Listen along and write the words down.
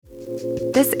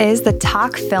This is the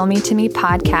Talk Filmy to Me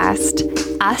podcast,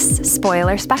 Us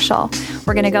Spoiler Special.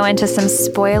 We're going to go into some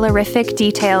spoilerific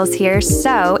details here,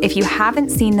 so if you haven't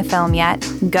seen the film yet,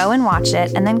 go and watch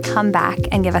it and then come back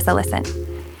and give us a listen.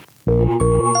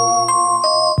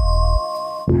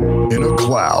 In a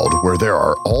cloud where there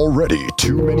are already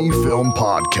too many film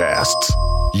podcasts,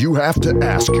 you have to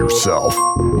ask yourself,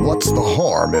 what's the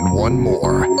harm in one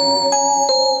more?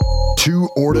 Two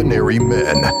ordinary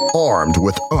men armed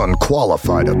with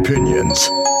unqualified opinions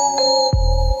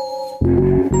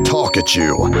talk at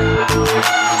you.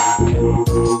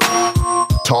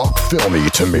 Talk filmy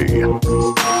to me.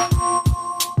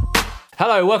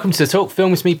 Hello, welcome to the Talk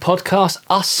Film With Me podcast,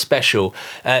 Us Special.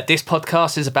 This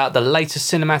podcast is about the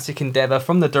latest cinematic endeavour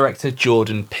from the director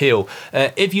Jordan Peele.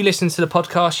 If you listen to the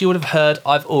podcast, you would have heard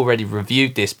I've already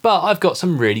reviewed this, but I've got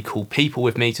some really cool people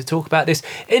with me to talk about this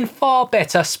in far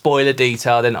better spoiler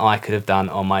detail than I could have done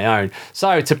on my own.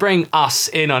 So to bring us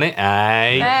in on it,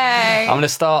 I'm going to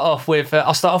start off with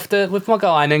with my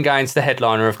guy and then go into the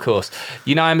headliner, of course.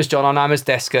 You know him as John, I know him as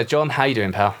Deska. John, how you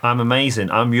doing, pal? I'm amazing.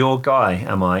 I'm your guy,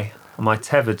 am I? Am I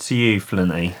tethered to you,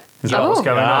 Flinty? Is that what's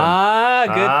going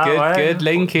on? Good.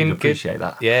 Linking. You'd appreciate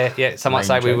that. Yeah. Some might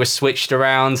say we were switched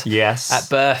around at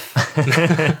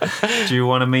birth. Do you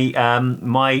want to meet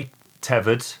my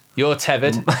tethered? You're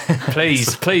tethered.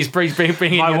 Please bring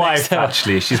in my your wife,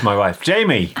 actually. She's my wife.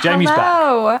 Jamie's back.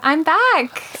 Hello, I'm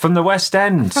back. From the West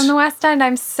End.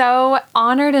 I'm so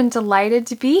honored and delighted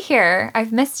to be here.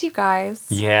 I've missed you guys.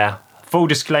 Yeah. Full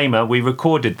disclaimer, we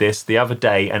recorded this the other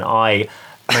day and I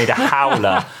made a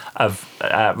howler of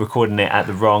recording it at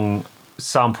the wrong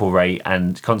sample rate,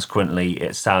 and consequently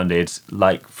it sounded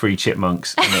like Three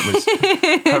Chipmunks and it was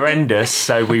horrendous,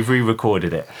 so we've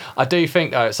re-recorded it. I do think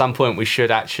though at some point we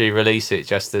should actually release it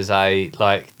just as a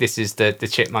this is the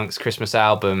Chipmunks Christmas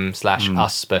album /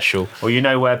 Us special. Well, you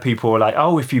know where people are like,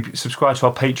 oh, if you subscribe to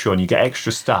our Patreon you get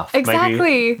extra stuff. Exactly.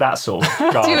 Maybe that sort of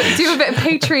garbage. do a bit of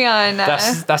Patreon.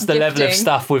 That's the level of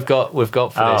stuff we've got for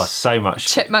this. Oh, so much.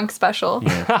 Chipmunk special.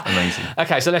 Yeah, amazing.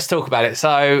 Okay, so let's talk about it.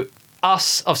 So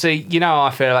Us, obviously, you know how I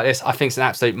feel about this. I think it's an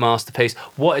absolute masterpiece.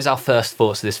 What is our first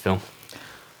thoughts of this film?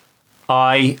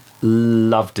 I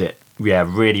loved it. Yeah,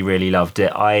 really, really loved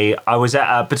it. I was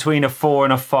at between a 4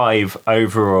 and a 5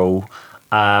 overall.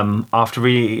 After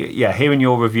hearing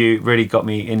your review, it really got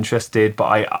me interested.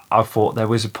 But I thought there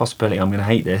was a possibility I'm going to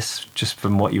hate this just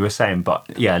from what you were saying. But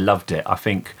yeah, loved it. I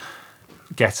think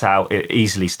Get Out, it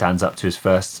easily stands up to his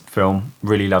first film.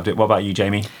 Really loved it. What about you,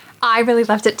 Jamie? I really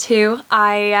loved it too.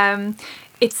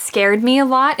 It scared me a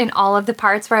lot in all of the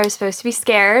parts where I was supposed to be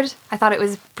scared. I thought it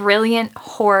was brilliant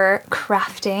horror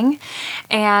crafting,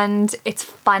 and it's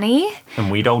funny.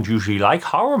 And we don't usually like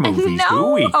horror movies, do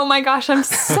we? Oh my gosh, I'm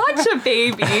such a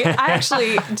baby.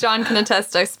 John can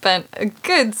attest, I spent a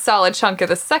good solid chunk of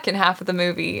the second half of the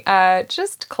movie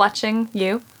just clutching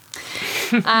you.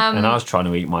 And I was trying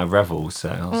to eat my Revel, so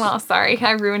well, sorry,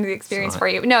 I ruined the experience for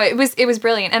you. No, it was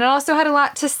brilliant, and it also had a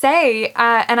lot to say,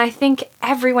 and I think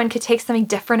everyone could take something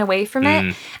different away from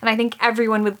it, and I think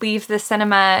everyone would leave the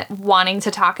cinema wanting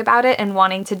to talk about it and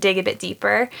wanting to dig a bit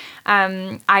deeper.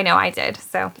 I know I did,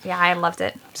 so yeah, I loved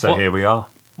it. So here we are.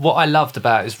 What I loved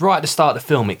about it is right at the start of the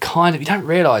film, you don't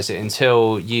realise it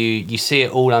until you see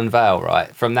it all unveil,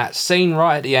 right? From that scene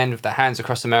right at the end of the Hands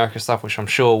Across America stuff, which I'm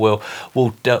sure we'll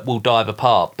dive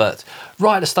apart. But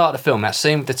right at the start of the film, that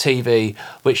scene with the TV,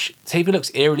 which TV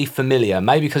looks eerily familiar,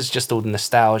 maybe because it's just all the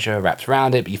nostalgia wrapped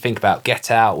around it, but you think about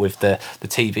Get Out with the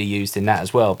TV used in that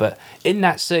as well. But in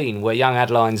that scene where young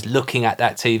Adeline's looking at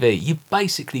that TV, you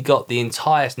basically got the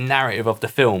entire narrative of the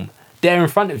film there in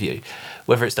front of you.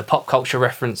 Whether it's the pop culture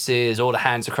references or the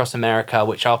Hands Across America,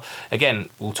 which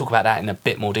we'll talk about that in a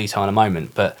bit more detail in a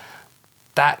moment, but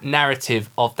that narrative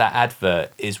of that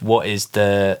advert is what is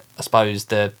the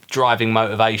driving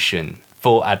motivation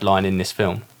for Adeline in this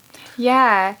film.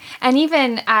 Yeah, and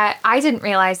even I didn't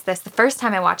realize this the first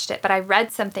time I watched it, but I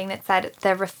read something that said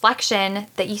the reflection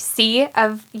that you see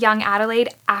of young Adelaide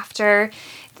after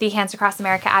the Hands Across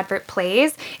America advert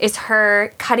plays is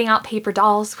her cutting out paper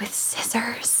dolls with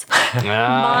scissors.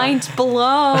 Mind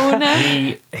blown.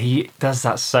 He does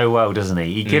that so well, doesn't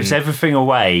he? He gives everything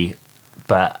away,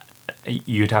 but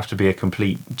you'd have to be a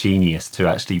complete genius to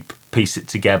actually piece it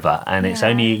together, and it's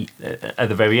only at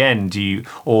the very end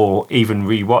or even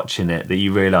rewatching it that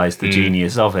you realise the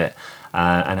genius of it,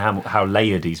 and how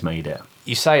layered he's made it.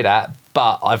 You say that,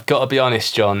 but I've got to be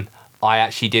honest, John, I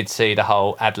actually did see the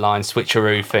whole Adeline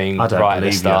switcheroo thing I don't right at the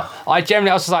believe start. you. I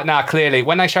was just like, nah, clearly.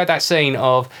 When they showed that scene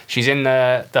of she's in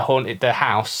the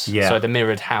house, Yeah. so the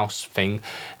mirrored house thing,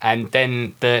 and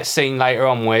then the scene later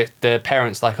on where the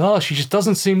parents like, oh, she just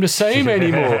doesn't seem the same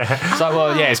anymore. It's like,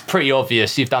 well, yeah, it's pretty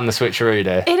obvious you've done the switcheroo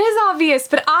there. It is obvious,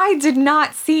 but I did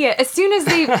not see it. As soon as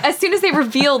they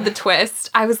revealed the twist,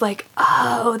 I was like,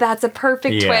 oh, that's a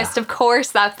perfect twist. Of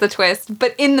course that's the twist.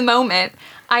 But in the moment,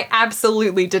 I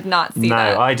absolutely did not see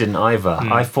that. No, I didn't either.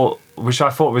 I thought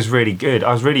was really good.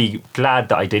 I was really glad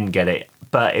that I didn't get it,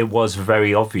 but it was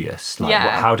very obvious. Like,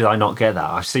 how did I not get that?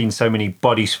 I've seen so many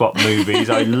body swap movies.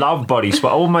 I love body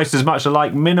swap almost as much as I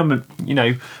like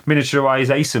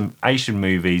miniaturization Asian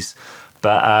movies.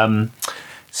 But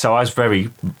so I was very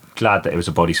glad that it was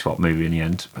a body swap movie in the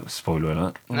end. Spoiler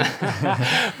alert.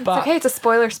 It's okay, it's a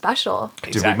spoiler special.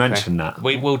 Exactly. Did we mention that?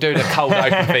 We will do the cold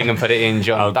open thing and put it in,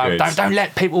 John. Don't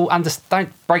let people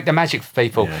don't break the magic for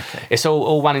people. Yeah, okay. It's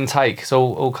all one in take. It's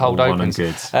all cold All opens. one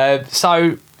and good.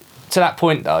 So to that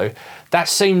point though, that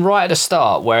scene right at the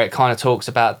start where it kind of talks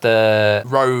about the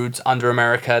roads under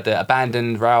America, the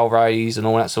abandoned railways and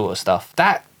all that sort of stuff.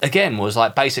 That again was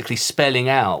like basically spelling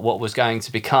out what was going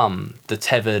to become the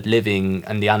tethered living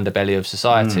and the underbelly of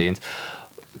society. And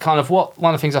kind of one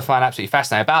of the things I find absolutely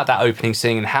fascinating about that opening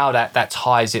scene and how that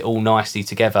ties it all nicely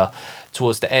together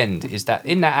towards the end is that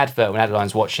in that advert when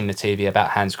Adeline's watching the TV about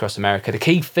Hands Across America, the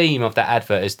key theme of that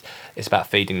advert is it's about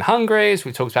feeding the hungry. As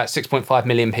we talked about 6.5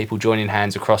 million people joining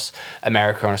hands across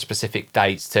America on a specific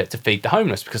date to feed the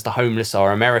homeless because the homeless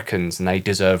are Americans and they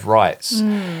deserve rights.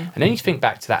 And then you think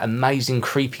back to that amazing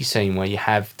creepy scene where you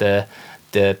have the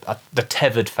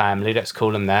tethered family, let's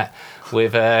call them that,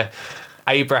 with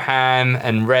Abraham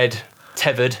and Red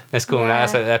tethered, let's call them that,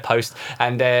 that's their post,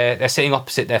 and they're sitting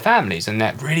opposite their families, and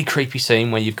that really creepy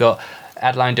scene where you've got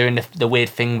Adeline doing the weird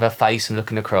thing with her face and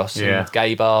looking across, and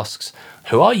Gabe asks,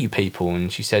 who are you people?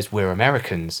 And she says, we're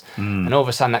Americans. And all of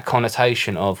a sudden that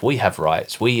connotation of we have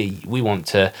rights, we want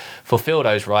to fulfill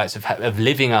those rights of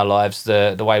living our lives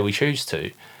the way we choose to.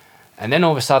 And then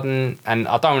all of a sudden, and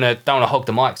I don't want to hog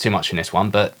the mic too much in this one,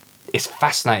 but it's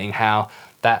fascinating how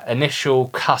that initial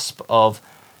cusp of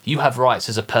you have rights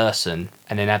as a person,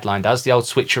 and then Adeline does the old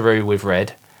switcheroo with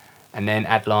Red, and then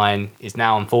Adeline is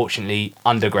now unfortunately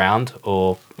underground,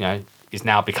 or is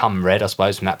now become Red, I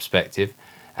suppose, from that perspective,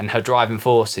 and her driving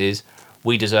force is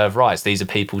we deserve rights. These are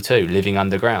people too living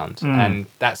underground, and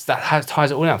that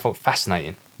ties it all out. I thought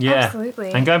fascinating. Yeah,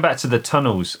 absolutely. And going back to the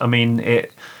tunnels, I mean,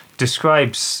 it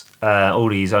describes all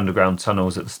these underground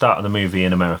tunnels at the start of the movie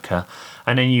in America.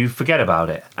 And then you forget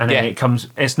about it. And then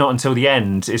it's not until the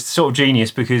end. It's sort of genius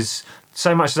because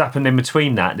so much has happened in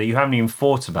between that you haven't even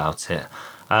thought about it.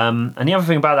 And the other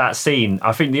thing about that scene,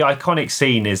 I think the iconic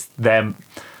scene is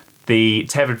the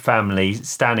tethered family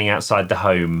standing outside the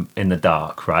home in the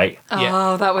dark, right?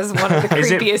 Oh, that was one of the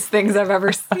creepiest things I've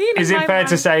ever seen. Is it fair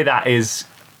to say that is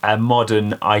a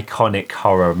modern iconic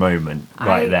horror moment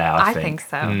there? I think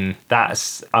so.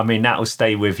 That will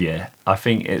stay with you. I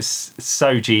think it's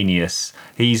so genius.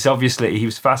 He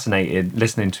was fascinated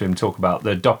listening to him talk about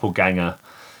the doppelganger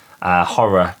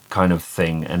horror kind of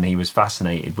thing, and he was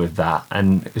fascinated with that.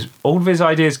 And all of his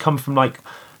ideas come from like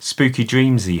spooky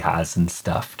dreams he has and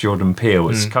stuff. Jordan Peele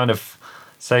is kind of.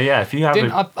 So yeah, if you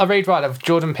have, I read right of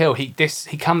Jordan Peele. He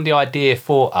come the idea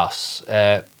for us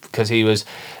because he was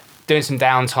doing some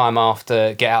downtime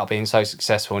after Get Out being so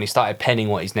successful, and he started penning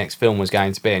what his next film was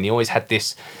going to be, and he always had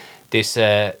this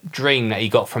dream that he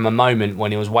got from a moment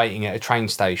when he was waiting at a train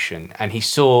station, and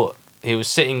he was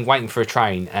sitting waiting for a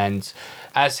train, and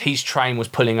as his train was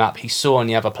pulling up, he saw on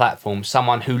the other platform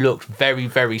someone who looked very,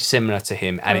 very similar to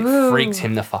him, and it freaked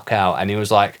him the fuck out, and he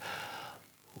was like,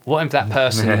 what if that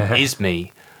person is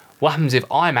me? What happens if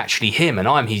I'm actually him and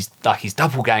I'm his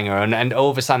doppelganger? And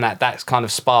all of a sudden that's kind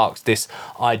of sparked this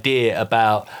idea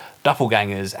about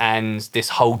doppelgangers and this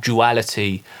whole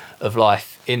duality of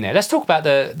life in there. Let's talk about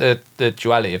the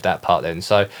duality of that part then.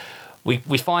 So we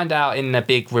find out in the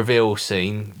big reveal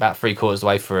scene about 3/4 of the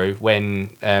way through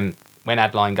when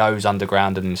Adeline goes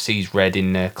underground and sees Red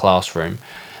in the classroom,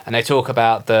 and they talk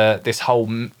about this whole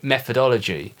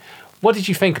methodology. What did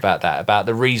you think about that? About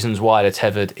the reasons why the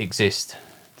tethered exist?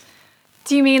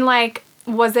 Do you mean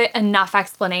was it enough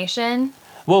explanation?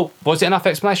 Well, was it enough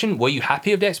explanation? Were you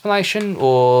happy with the explanation?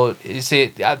 Or is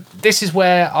it... this is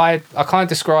where I kind of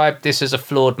describe this as a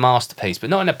flawed masterpiece,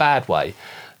 but not in a bad way.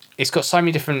 It's got so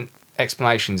many different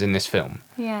explanations in this film.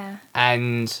 Yeah.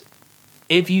 And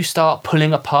if you start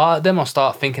pulling apart them or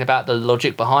start thinking about the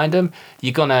logic behind them,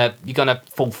 you're gonna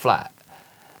fall flat.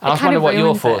 And I was wondering what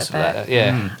your thoughts were that.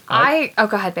 Yeah. Oh,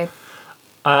 go ahead, babe.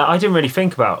 I didn't really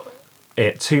think about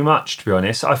it too much, to be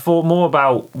honest. I thought more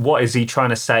about what is he trying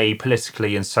to say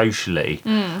politically and socially,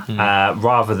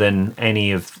 rather than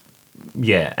any,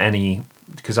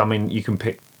 because I mean, you can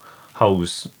pick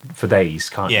holes for days,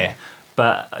 can't you?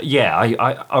 But yeah,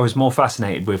 I was more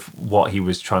fascinated with what he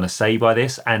was trying to say by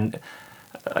this, and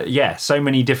so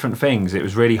many different things. It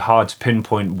was really hard to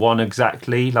pinpoint one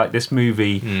exactly. Like, this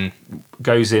movie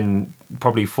goes in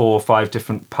probably 4 or 5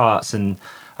 different parts, and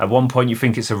at one point you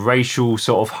think it's a racial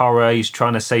sort of horror. He's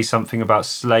trying to say something about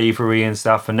slavery and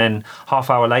stuff, and then half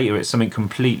hour later it's something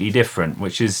completely different,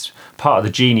 which is part of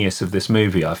the genius of this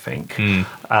movie, I think.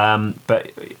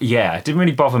 But yeah, it didn't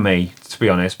really bother me, to be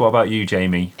honest. What about you,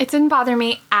 Jamie? It didn't bother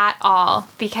me at all,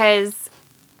 because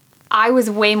I was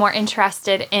way more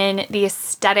interested in the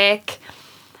aesthetic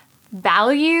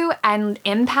value and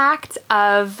impact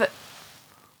of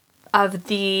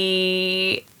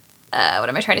the what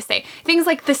am I trying to say? Things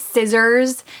like the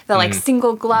scissors, the like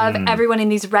single glove, everyone in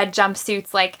these red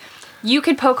jumpsuits. Like, you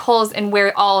could poke holes in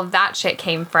where all of that shit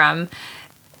came from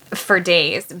for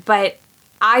days, but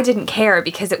I didn't care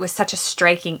because it was such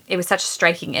striking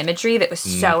imagery that was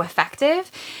so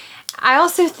effective. I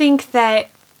also think that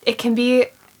it can be,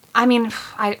 I mean,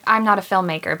 I'm not a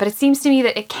filmmaker, but it seems to me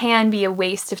that it can be a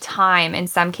waste of time in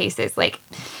some cases, like,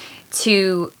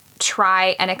 to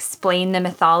try and explain the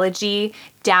mythology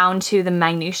down to the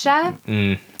minutia,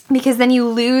 because then you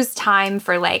lose time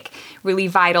for like really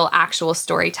vital actual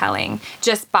storytelling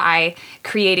just by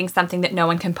creating something that no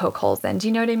one can poke holes in. Do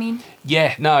you know what I mean?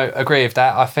 Yeah, no, agree with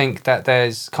that. I think that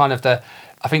there's kind of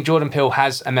I think Jordan Peele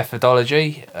has a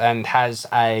methodology and has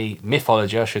a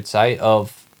mythology, I should say,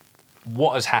 of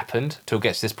what has happened till it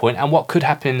gets to this point and what could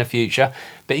happen in the future,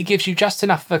 but he gives you just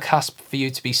enough of a cusp for you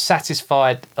to be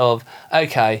satisfied of,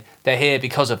 okay, they're here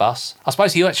because of us. I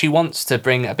suppose he actually wants to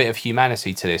bring a bit of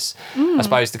humanity to this. I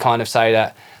suppose to kind of say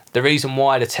that the reason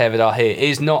why the tethered are here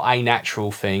is not a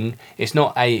natural thing, it's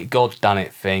not a God done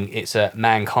it thing, it's a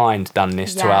mankind done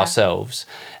this to ourselves,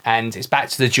 and it's back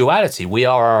to the duality. We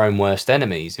are our own worst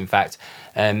enemies. In fact,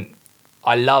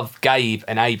 I love Gabe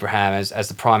and Abraham as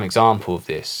the prime example of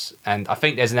this. And I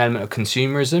think there's an element of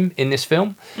consumerism in this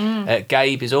film.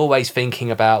 Gabe is always thinking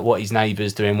about what his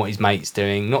neighbour's doing, what his mate's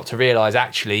doing, not to realise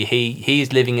actually he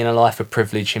is living in a life of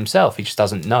privilege himself. He just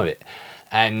doesn't know it.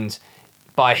 And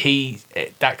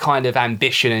that kind of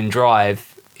ambition and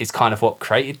drive is kind of what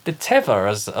created the tether,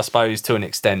 I suppose, to an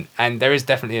extent. And there is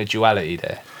definitely a duality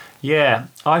there. Yeah,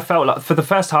 I felt like for the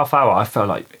first half hour, I felt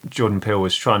like Jordan Peele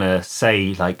was trying to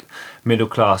say like middle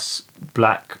class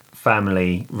black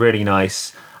family, really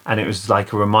nice, and it was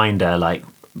like a reminder, like,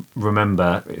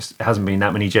 remember, it hasn't been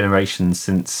that many generations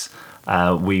since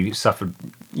we suffered,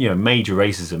 major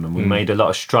racism, and we made a lot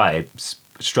of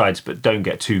strides, but don't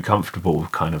get too comfortable,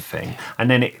 kind of thing. And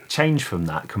then it changed from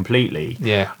that completely.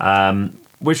 Yeah,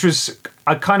 which was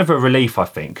a kind of a relief, I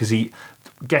think, because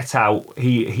Get Out,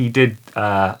 he did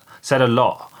said a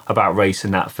lot about race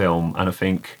in that film, and I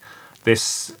think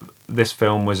this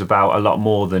film was about a lot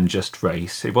more than just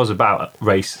race. It was about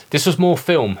race. This was more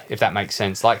film, if that makes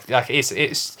sense. Like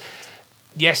it's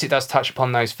yes, it does touch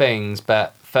upon those things,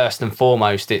 but first and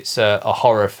foremost, it's a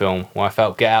horror film. Where I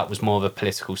felt Get Out was more of a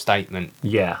political statement.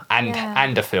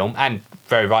 And a film, and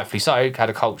very rightfully so,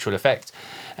 had a cultural effect.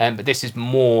 But this is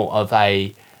more of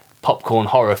a popcorn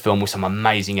horror film with some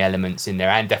amazing elements in there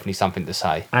and definitely something to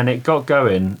say. And it got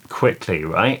going quickly,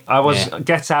 right?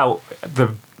 Get Out, the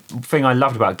thing I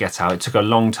loved about Get Out, it took a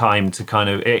long time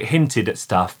to it hinted at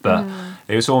stuff, but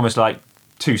it was almost like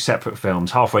 2 separate films.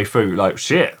 Halfway through, like,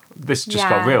 shit, this just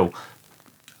got real.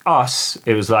 Us,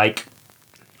 it was like,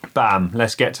 bam,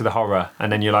 let's get to the horror.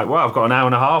 And then you're like, well, I've got an hour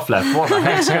and a half left. What the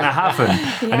heck's going to happen?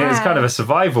 And it was kind of a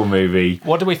survival movie.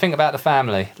 What do we think about the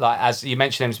family? Like, as you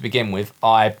mentioned them to begin with,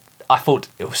 I thought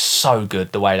it was so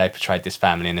good the way they portrayed this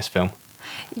family in this film.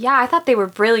 Yeah, I thought they were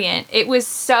brilliant. It was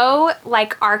so,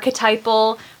 like,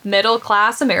 archetypal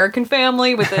middle-class American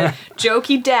family with a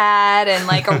jokey dad and,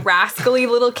 like, a rascally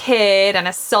little kid and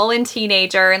a sullen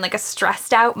teenager and, like, a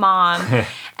stressed-out mom.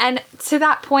 And to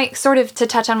that point, sort of to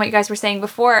touch on what you guys were saying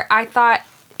before, I thought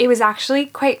it was actually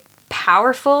quite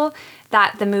powerful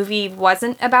that the movie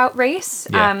wasn't about race.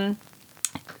 Yeah.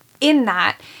 In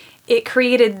that, it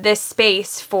created this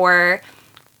space for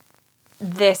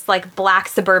this like black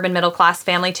suburban middle class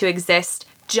family to exist,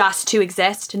 just to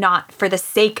exist, not for the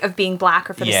sake of being black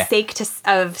or for the sake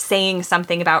of saying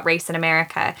something about race in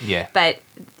America. Yeah. But,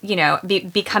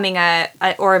 becoming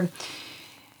or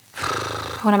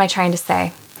what am I trying to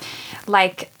say?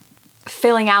 Like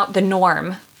filling out the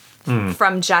norm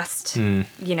from just,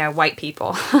 white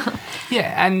people.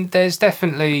 Yeah, and there's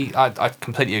definitely, I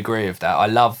completely agree with that. I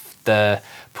love the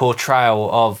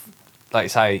portrayal of like you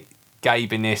say,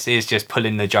 Gabe in this is just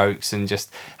pulling the jokes and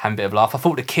just having a bit of a laugh. I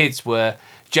thought the kids were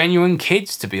genuine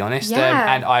kids, to be honest.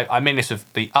 Yeah. And I mean this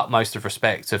with the utmost of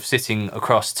respect of sitting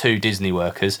across two Disney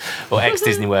workers, or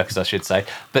ex-Disney workers, I should say.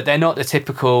 But they're not the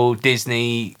typical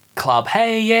Disney club,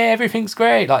 hey, yeah, everything's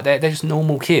great. Like, they're just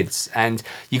normal kids. And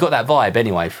you got that vibe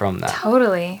anyway from that.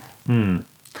 Totally. And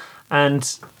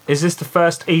is this the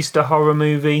first Easter horror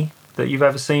movie that you've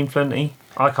ever seen, Flinty?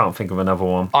 I can't think of another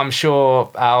one. I'm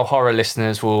sure our horror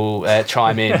listeners will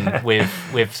chime in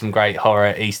with some great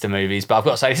horror Easter movies. But I've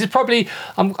got to say, this is probably,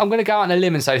 I'm going to go out on a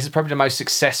limb and say this is probably the most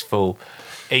successful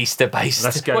Easter-based.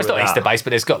 Let's go well, it's with not that. Easter-based,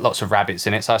 but it's got lots of rabbits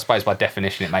in it. So I suppose by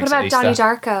definition it What makes about it Easter. Donnie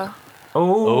Darko?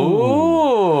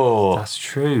 Oh, Ooh. that's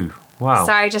true. Wow.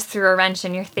 Sorry, I just threw a wrench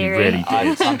in your theory. Really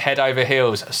did. I'm head over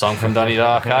heels. A song from Donnie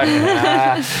Darko.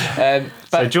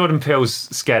 So Jordan Peele's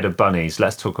scared of bunnies.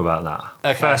 Let's talk about that.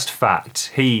 Okay. First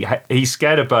fact: he's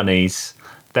scared of bunnies.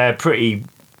 They're pretty.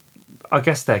 I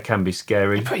guess they can be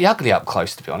scary. Pretty ugly up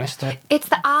close, to be honest. It's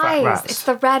the eyes. rats. It's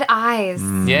the red eyes.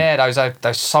 Yeah,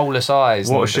 those soulless eyes.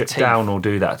 and the Watership teeth. Down will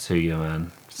do that to you,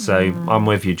 man. So I'm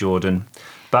with you, Jordan.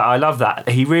 But I love that.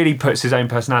 He really puts his own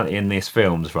personality in these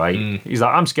films, right? He's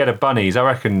like, I'm scared of bunnies. I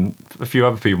reckon a few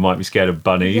other people might be scared of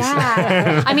bunnies.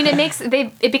 Yeah. I mean,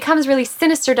 it becomes really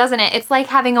sinister, doesn't it? It's like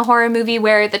having a horror movie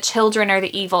where the children are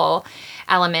the evil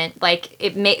element. Like,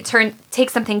 it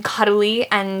takes something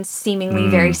cuddly and seemingly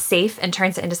very safe and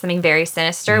turns it into something very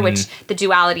sinister, which the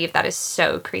duality of that is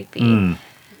so creepy.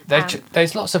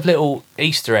 There's lots of little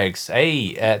Easter eggs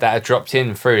that are dropped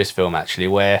in through this film, actually,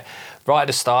 where right at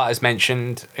the start, as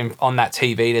mentioned, on that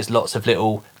TV, there's lots of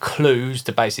little clues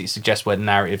to basically suggest where the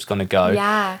narrative's going to go.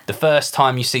 Yeah. The first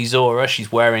time you see Zora,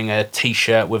 she's wearing a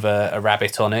T-shirt with a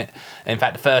rabbit on it. In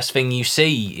fact, the first thing you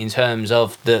see in terms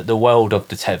of the world of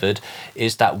the Tethered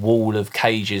is that wall of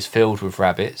cages filled with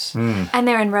rabbits. And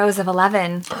they're in rows of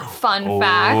 11. Fun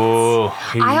fact.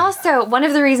 I also, one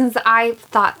of the reasons that I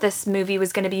thought this movie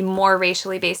was going to be more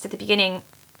racially based at the beginning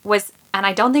was, and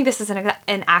I don't think this is an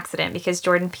accident, because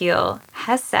Jordan Peele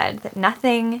has said that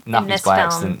nothing in this by film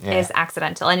accident, yeah. is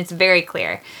accidental, and it's very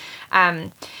clear.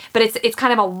 But it's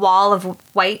kind of a wall of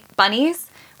white bunnies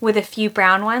with a few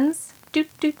brown ones. Doot,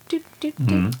 doot, doot, doot, doot.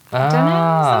 Don't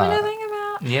know. Something to think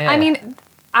about. Yeah. I mean,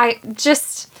 I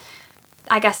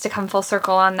guess to come full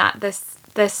circle on that,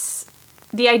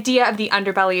 the idea of the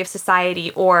underbelly of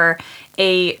society, or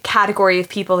a category of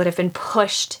people that have been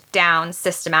pushed down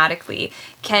systematically,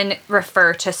 can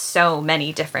refer to so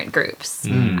many different groups.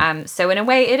 So in a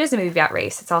way, it is a movie about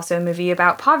race. It's also a movie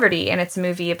about poverty, and it's a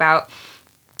movie about,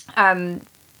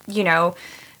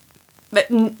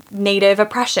 native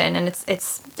oppression, and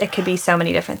it could be so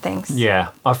many different things. Yeah,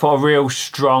 I thought a real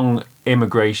strong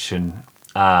immigration.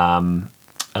 A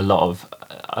lot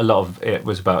of it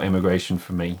was about immigration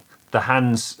for me. The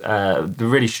hands, the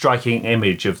really striking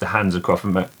image of the hands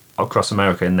across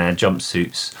America in their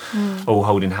jumpsuits, all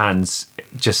holding hands,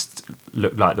 just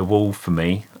looked like the wall for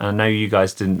me. I know you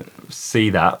guys didn't see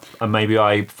that, and maybe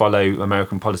I follow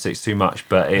American politics too much,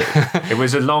 but it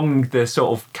was along the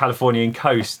sort of Californian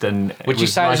coast, and Would you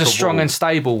say it was a strong and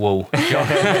stable wall?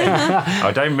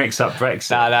 I don't mix up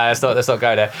Brexit. No, let's not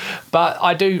go there. But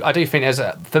I do think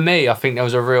for me, I think there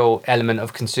was a real element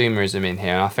of consumerism in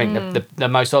here. I think the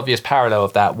most obvious parallel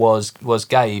of that was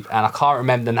Gabe, and I can't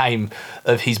remember the name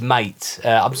of his mate.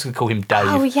 I'm just gonna call him Dave.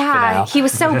 Oh, for yeah. now. He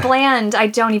was so bland, I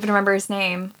don't even remember his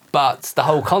name. But the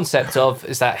whole concept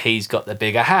is that he's got the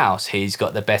bigger house, he's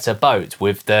got the better boat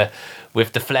with the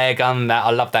flare gun. That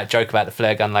I love that joke about the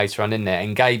flare gun later on in there.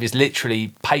 And Gabe is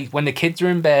literally when the kids are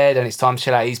in bed and it's time to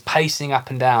chill out, he's pacing up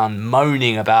and down,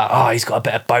 moaning about, he's got a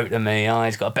better boat than me,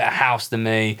 he's got a better house than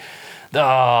me,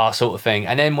 sort of thing.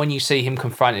 And then when you see him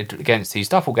confronted against his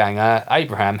doppelganger,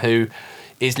 Abraham, who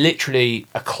is literally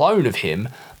a clone of him,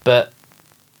 but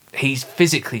he's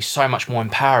physically so much more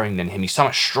empowering than him, he's so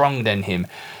much stronger than him.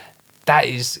 That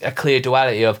is a clear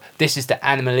duality of, this is the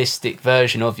animalistic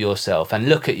version of yourself, and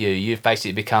look at you, you've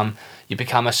basically become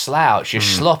a slouch, you're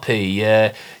sloppy,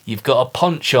 you've got a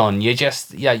paunch on, you're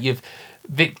just, you've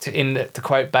to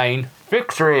quote Bane,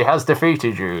 victory has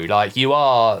defeated you. Like, you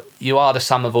are the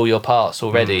sum of all your parts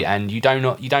already, and you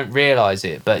don't realise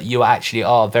it, but you actually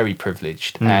are very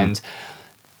privileged. And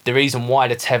the reason why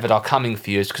the Tethered are coming for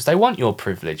you is because they want your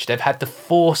privilege. They've had the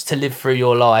force to live through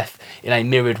your life in a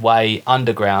mirrored way,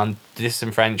 underground,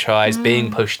 disenfranchised,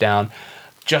 being pushed down,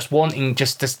 just wanting,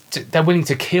 they're willing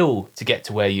to kill to get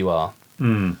to where you are.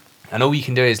 And all you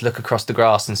can do is look across the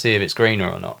grass and see if it's greener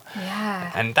or not.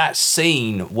 Yeah. And that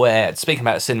scene where, speaking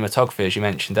about cinematography, as you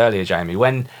mentioned earlier, Jamie,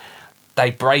 when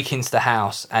they break into the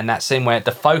house, and that scene where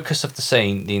the focus of the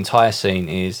scene, the entire scene,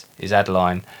 is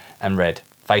Adeline. and Red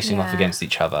facing off against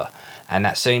each other. And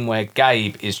that scene where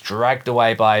Gabe is dragged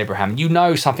away by Abraham, you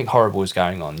know something horrible is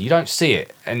going on. You don't see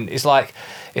it, and it's like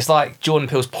Jordan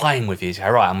Peele's playing with you. He's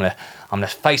like, right, I'm gonna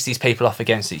face these people off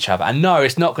against each other. And no,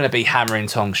 it's not going to be hammer and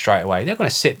tongs straight away. They're going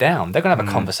to sit down. They're going to have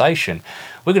a conversation.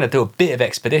 We're going to do a bit of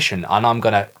expedition, and I'm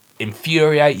going to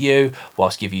infuriate you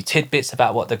whilst give you tidbits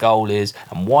about what the goal is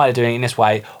and why they're doing it in this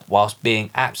way, whilst being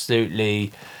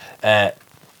absolutely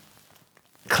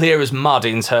clear as mud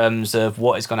in terms of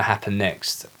what is going to happen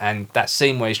next. And that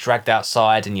scene where he's dragged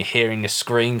outside and you're hearing the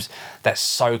screams, that's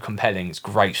so compelling. It's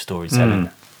great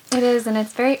storytelling. It is, and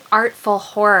it's very artful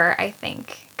horror, I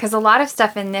think, because a lot of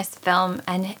stuff in this film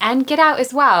and Get Out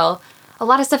as well, a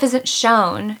lot of stuff isn't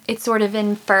shown. It's sort of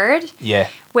inferred. Yeah.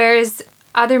 Whereas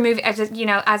other movies,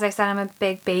 as I said, I'm a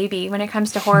big baby when it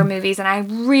comes to horror movies, and I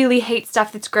really hate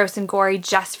stuff that's gross and gory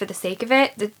just for the sake of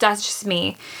it. That's just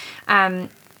me. And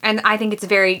I think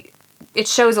it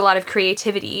shows a lot of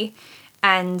creativity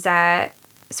and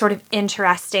sort of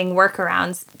interesting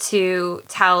workarounds to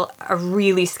tell a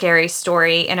really scary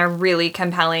story in a really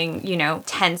compelling,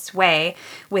 tense way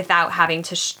without having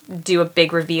to do a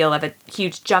big reveal of a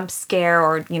huge jump scare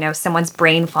or, someone's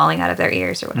brain falling out of their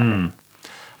ears or whatever.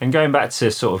 And going back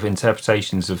to sort of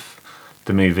interpretations of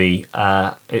the movie,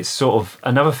 it's sort of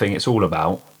another thing it's all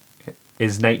about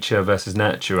is nature versus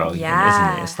nurture argument,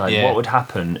 isn't it? It's like, what would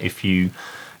happen if you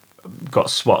got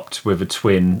swapped with a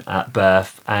twin at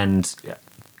birth and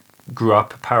grew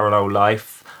up a parallel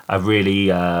life, a really,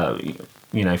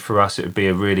 for us it would be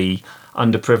a really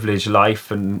underprivileged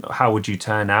life, and how would you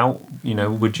turn out?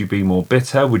 Would you be more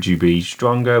bitter? Would you be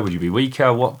stronger? Would you be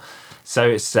weaker? What? So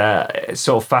it's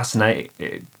sort of fascinating.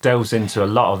 It delves into a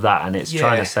lot of that, and it's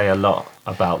trying to say a lot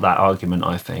about that argument,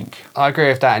 I think. I agree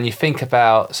with that. And you think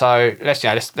about, so let's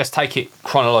take it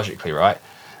chronologically, right?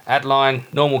 Adeline,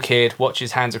 normal kid,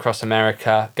 watches Hands Across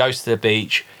America, goes to the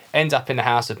beach, ends up in the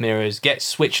House of Mirrors, gets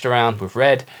switched around with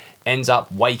Red, ends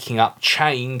up waking up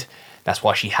chained. That's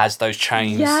why she has those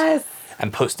chains. Yes.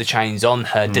 And puts the chains on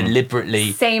her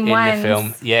deliberately in the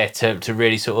film. Yeah, to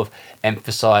really sort of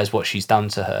emphasise what she's done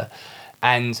to her.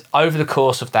 And over the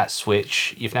course of that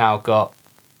switch, you've now got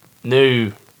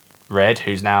new Red,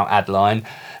 who's now Adeline,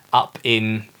 up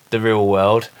in the real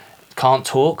world. Can't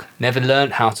talk, never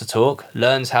learned how to talk,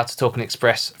 learns how to talk and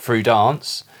express through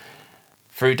dance.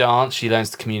 Through dance, she learns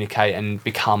to communicate and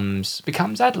becomes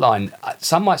Adeline.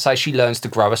 Some might say she learns to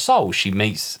grow a soul. She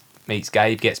meets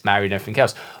Gabe, gets married and everything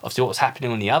else. Obviously, what was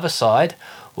happening on the other side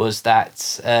was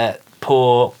that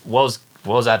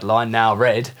was Adeline, now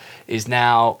Red, is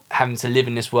now having to live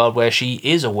in this world where she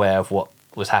is aware of what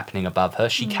was happening above her.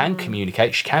 She can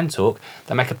communicate, she can talk.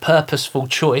 They make a purposeful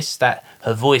choice that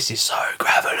her voice is so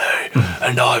gravelly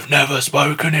and I've never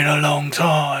spoken in a long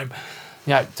time.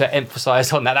 To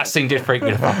emphasise on that. That scene did freak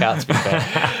me the fuck out, to be fair.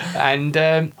 And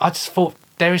I just thought,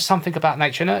 there is something about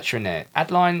nature nurture in there.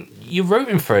 Adeline, you're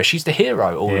rooting for her. She's the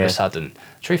hero all of a sudden.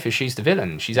 Truth is, she's the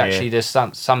villain. She's actually the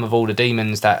some of all the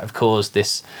demons that have caused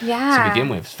this to begin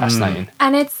with. It's fascinating.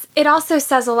 And it also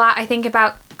says a lot, I think,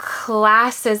 about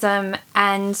classism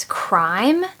and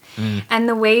crime and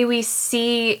the way we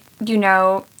see,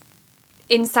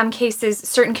 in some cases,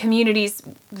 certain communities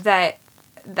that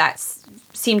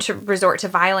seem to resort to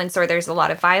violence, or there's a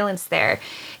lot of violence there,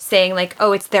 saying like,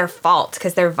 oh, it's their fault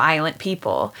because they're violent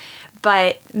people.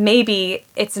 But maybe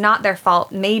it's not their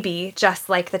fault. Maybe, just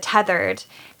like the tethered,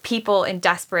 people in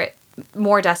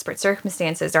more desperate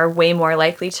circumstances are way more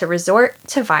likely to resort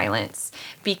to violence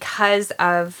because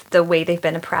of the way they've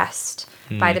been oppressed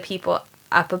by the people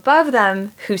up above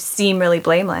them who seem really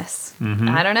blameless.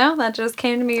 I don't know. That just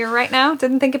came to me right now.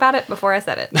 Didn't think about it before I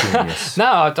said it.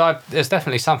 No, there's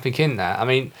definitely something in that. I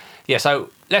mean, so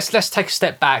let's take a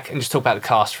step back and just talk about the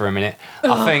cast for a minute.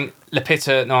 I think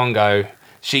Lupita Nyong'o,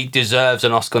 she deserves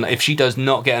an Oscar. If she does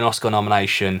not get an Oscar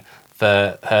nomination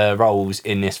for her roles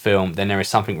in this film, then there is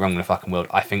something wrong in the fucking world.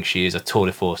 I think she is a tour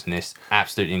de force in this.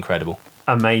 Absolutely incredible.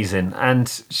 Amazing.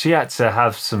 And she had to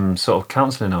have some sort of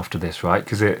counselling after this, right?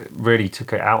 Because it really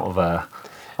took it out of her.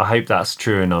 I hope that's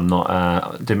true, and I'm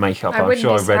not didn't make it up. I'm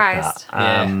sure I read that.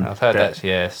 I've heard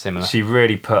that. Similar. She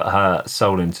really put her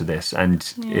soul into this, and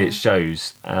it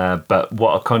shows. But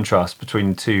what a contrast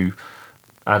between the two,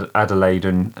 Adelaide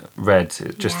and Red.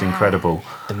 It's just incredible.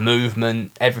 The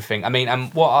movement, everything. I mean,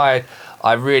 and what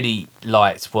I really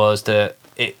liked was that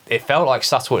it felt like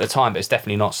subtle at the time, but it's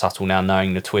definitely not subtle now,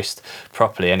 knowing the twist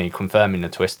properly and confirming the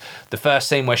twist. The first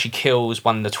scene where she kills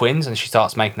one of the twins and she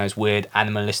starts making those weird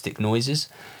animalistic noises,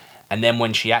 and then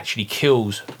when she actually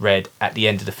kills Red at the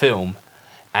end of the film,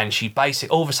 and she basically,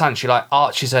 all of a sudden, she like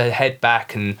arches her head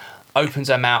back and opens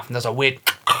her mouth and does a weird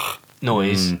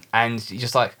noise, and you're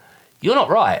just like, you're not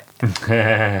right.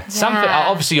 Yeah.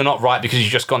 Obviously you're not right because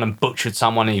you've just gone and butchered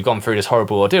someone and you've gone through this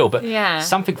horrible ordeal, but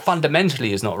something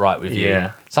fundamentally is not right with you.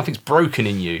 Yeah. Something's broken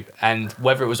in you, and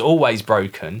whether it was always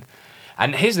broken.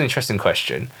 And here's an interesting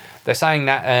question. They're saying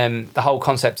that the whole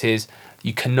concept is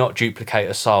you cannot duplicate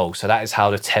a soul. So that is how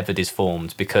the tethered is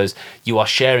formed, because you are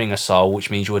sharing a soul,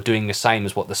 which means you are doing the same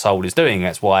as what the soul is doing.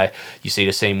 That's why you see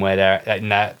the scene where they're in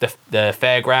the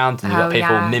fairground and you've got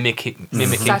people mimicking.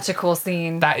 Such a cool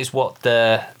scene. That is what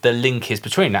the link is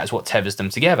between. That is what tethers them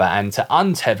together. And to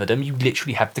untether them, you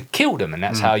literally have to kill them. And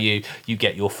that's how you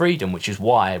get your freedom, which is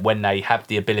why when they have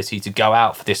the ability to go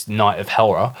out for this night of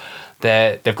horror,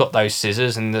 they've got those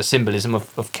scissors and the symbolism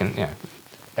of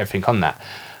everything on that.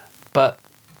 But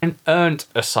earned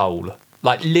a soul.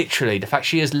 Like, literally, the fact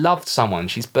she has loved someone,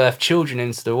 she's birthed children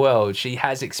into the world, she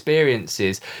has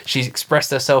experiences, she's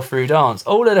expressed herself through dance,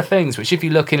 all of the things which, if you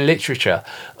look in literature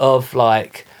of,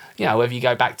 like, whether you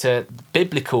go back to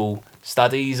biblical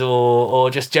studies or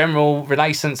just general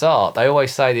Renaissance art, they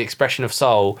always say the expression of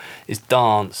soul is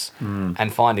dance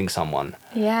and finding someone.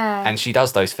 Yeah. And she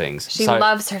does those things. She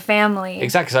loves her family.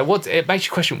 Exactly. So it makes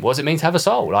you question, what does it mean to have a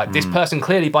soul? Like, this person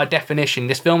clearly, by definition,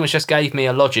 this film has just gave me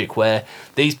a logic where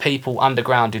these people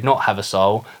underground did not have a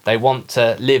soul. They want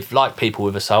to live like people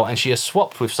with a soul, and she has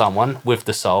swapped with someone with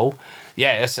the soul.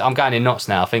 Yeah, I'm going in knots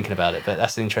now thinking about it, but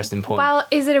that's an interesting point. Well,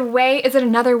 is it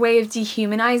another way of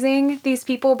dehumanizing these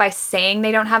people by saying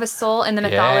they don't have a soul in the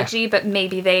mythology, but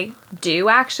maybe they do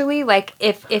actually? Like,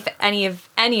 if any of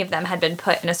them had been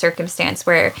put in a circumstance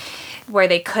where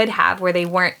they could have, where they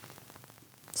weren't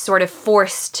sort of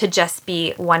forced to just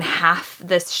be one half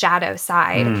this shadow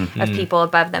side of people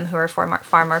above them who are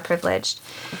far more privileged.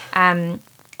 Go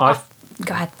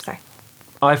ahead, sorry.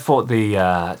 I thought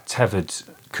the tethered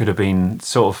could have been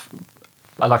sort of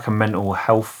like a mental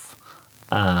health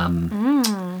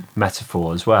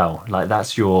metaphor as well. Like,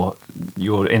 that's your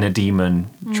inner demon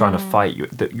trying to fight you,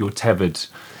 that you're tethered.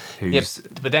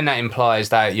 But then that implies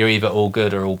that you're either all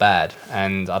good or all bad,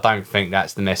 and I don't think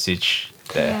that's the message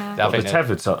there. Yeah. I think the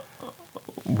tethered's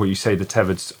will you say the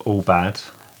tethered's all bad?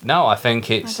 No, I think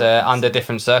it's under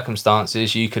different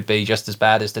circumstances you could be just as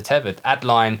bad as the tethered.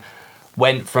 Adeline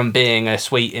went from being a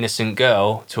sweet, innocent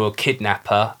girl to a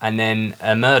kidnapper and then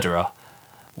a murderer,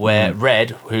 where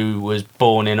Red, who was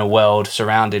born in a world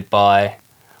surrounded by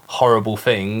horrible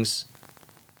things,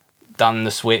 done the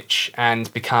switch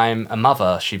and became a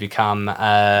mother. She became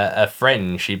a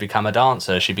friend. She became a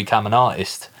dancer. She became an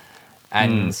artist.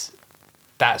 And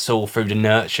that's all through the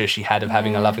nurture she had of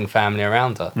having a loving family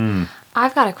around her.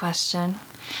 I've got a question.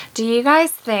 Do you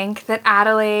guys think that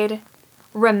Adelaide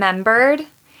remembered...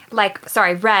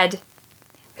 Red,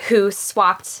 who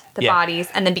swapped the bodies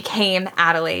and then became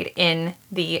Adelaide in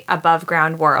the above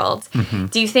ground world.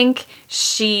 Do you think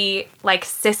she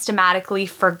systematically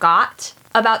forgot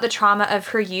about the trauma of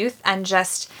her youth and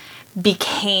just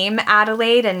became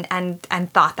Adelaide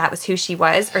and thought that was who she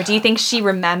was? Or do you think she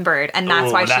remembered and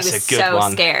that's why she was so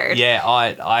scared? Yeah,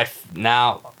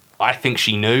 I think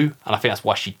she knew, and I think that's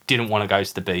why she didn't want to go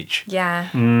to the beach. Yeah.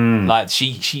 Like,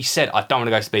 she said, I don't want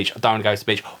to go to the beach, I don't want to go to the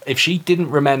beach. If she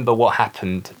didn't remember what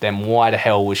happened, then why the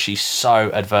hell was she so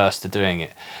adverse to doing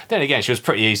it? Then again, she was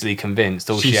pretty easily convinced.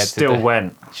 She still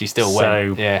went.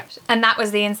 Yeah. And that was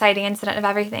the inciting incident of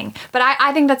everything. But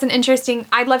I think that's an interesting...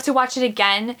 I'd love to watch it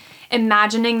again,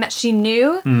 imagining that she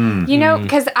knew,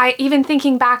 because even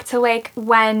thinking back to,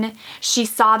 when she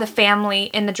saw the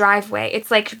family in the driveway, it's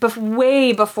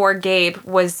way before Gabe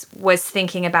was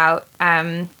thinking about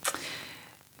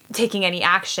taking any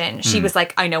action. She was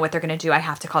like, I know what they're going to do. I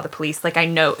have to call the police. I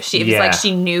know. It was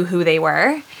she knew who they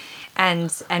were and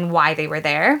why they were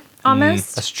there,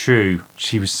 almost. That's true.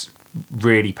 She was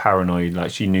really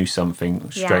paranoid. She knew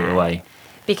something straight away.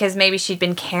 Because maybe she'd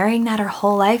been carrying that her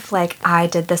whole life. I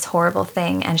did this horrible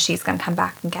thing and she's going to come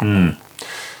back and get me.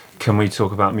 Can we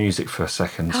talk about music for a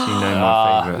second?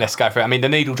 My favourite. Let's go for it. I mean, the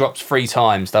needle drops 3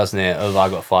 times, doesn't it? I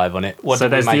got 5 on it. So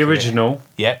there's the original.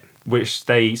 Yep. Which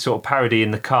they sort of parody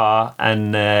in the car,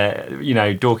 and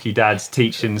dorky dad's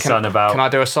teaching son about. Can I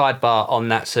do a sidebar on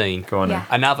that scene? Go on. Yeah.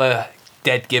 Another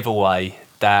dead giveaway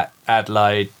that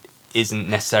Adelaide isn't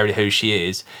necessarily who she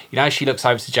is. She looks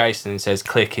over to Jason and says,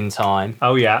 "Click in time."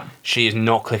 Oh yeah. She is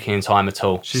not clicking in time at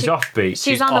all. She's offbeat.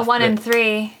 She's on the 1 and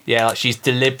 3. Yeah, she's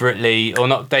deliberately, or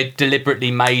not. They deliberately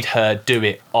made her do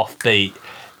it offbeat,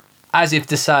 as if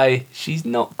to say she's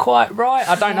not quite right.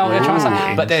 I don't know what they're trying to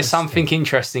say, but there's something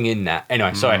interesting in that.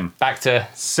 Anyway, sorry. Back to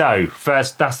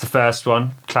that's the first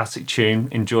one. Classic tune.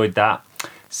 Enjoyed that.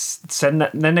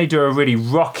 Then they do a really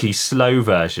rocky slow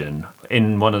version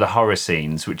in one of the horror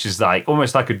scenes, which is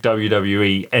almost like a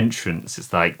WWE entrance.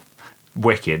 It's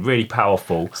wicked, really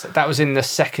powerful. So that was in the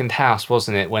second house,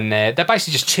 wasn't it? When they're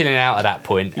basically just chilling out at that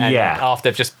point, and after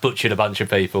they've just butchered a bunch of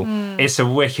people. It's a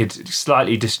wicked,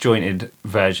 slightly disjointed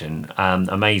version,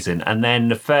 amazing. And then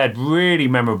the third really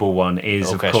memorable one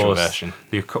is, of course, version.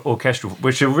 The orchestral,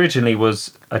 which originally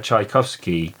was a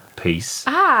Tchaikovsky piece.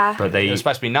 But It was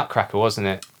supposed to be Nutcracker, wasn't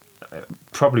it?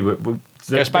 Probably it was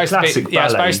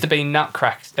supposed to be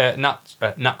Nutcracker.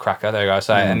 Nutcracker. There you go. I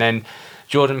say it. And then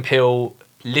Jordan Peele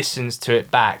listens to it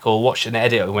back or watched an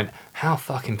edit and went, how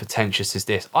fucking pretentious is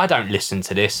this? I don't listen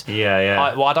to this.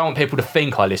 I don't want people to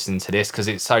think I listen to this because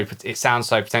it sounds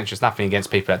so pretentious. Nothing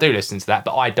against people that do listen to that,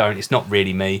 but I don't. It's not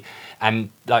really me. And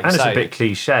it's a bit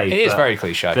cliche. It is very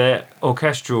cliche. The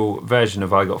orchestral version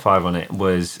of I Got Five on It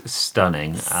was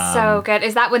stunning. So good.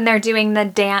 Is that when they're doing the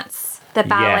dance, the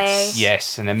ballet?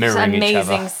 Yes, and they're mirroring each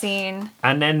other. Amazing scene.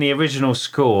 And then the original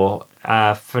score,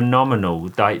 phenomenal.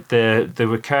 Like the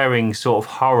recurring sort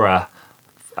of horror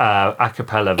a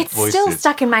cappella voices. It's still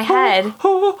stuck in my head.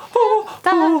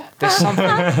 There's something.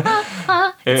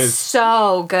 It's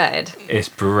so good. It's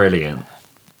brilliant.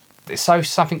 There's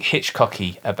something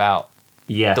Hitchcocky about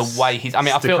the way he's. I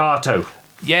mean, staccato. I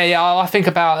feel. I think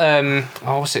about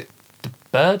what's it? The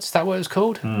Birds. Is that what it was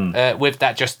called? With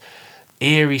that just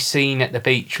eerie scene at the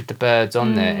beach with the birds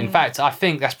on there. In fact, I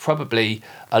think that's probably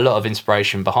a lot of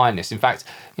inspiration behind this. In fact,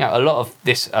 a lot of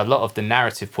the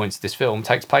narrative points of this film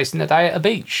takes place in the day at a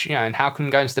beach. And how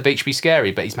can going to the beach be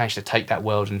scary? But he's managed to take that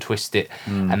world and twist it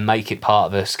and make it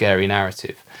part of a scary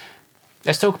narrative.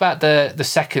 Let's talk about the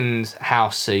second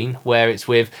house scene where it's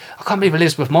with... I can't believe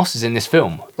Elizabeth Moss is in this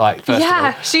film. First of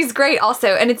all. She's great also.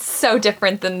 And it's so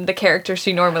different than the character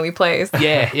she normally plays.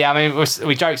 Yeah. I mean,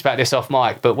 we joked about this off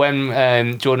mic, but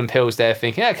when Jordan Peele's there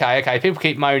thinking, okay, people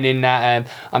keep moaning that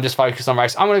I'm just focused on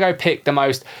race. I'm going to go pick the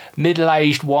most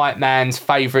middle-aged white man's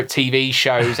favourite TV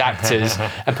shows actors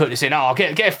and put this in. I'll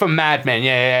get it from Mad Men,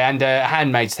 and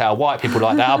Handmaid's Tale. White people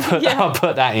like that. I'll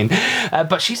put that in.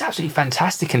 But she's absolutely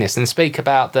fantastic in this. And speak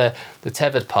about the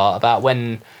tethered part, about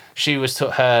when she was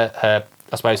her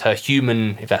I suppose her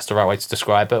human, if that's the right way to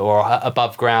describe it, or her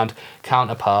above ground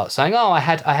counterpart saying, I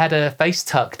had a face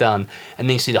tuck done, and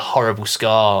then you see the horrible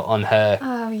scar on her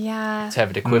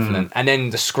tethered equivalent. And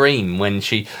then the scream when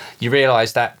you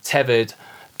realise that tethered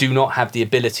do not have the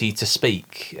ability to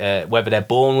speak, whether they're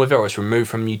born with it or it's removed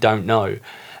from them, you don't know.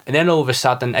 And then all of a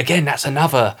sudden, again, that's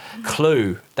another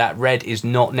clue that Red is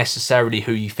not necessarily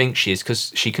who you think she is,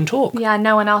 because she can talk. Yeah,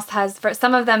 no one else has.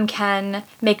 Some of them can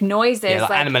make noises. Yeah,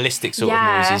 like animalistic sort of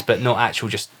noises, but not actual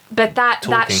just But that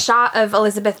talking. shot of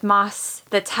Elizabeth Moss,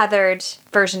 the tethered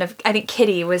version of, I think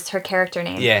Kitty was her character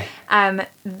name. Yeah.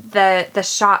 The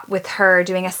shot with her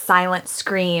doing a silent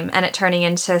scream and it turning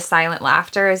into silent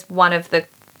laughter is one of the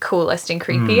coolest and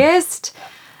creepiest.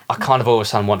 I kind of all of a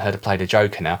sudden want her to play the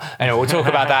Joker now. Anyway, we'll talk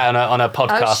about that on a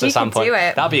podcast at some point. Do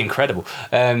it. That'd be incredible.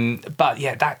 But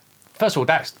yeah, first of all,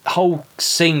 that whole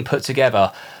scene put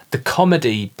together, the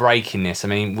comedy break in this. I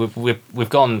mean, we've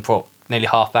gone for nearly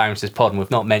half hour into this pod and we've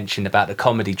not mentioned about the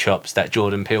comedy chops that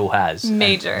Jordan Peele has.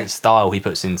 Major. And the style he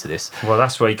puts into this. Well,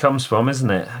 that's where he comes from,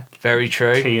 isn't it? Very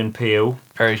true. Key and Peele.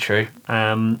 Very true.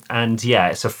 And yeah,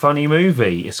 it's a funny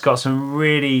movie. It's got some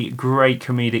really great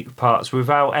comedic parts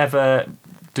without ever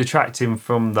detracting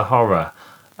from the horror.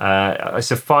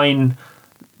 It's a fine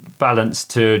balance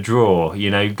to draw,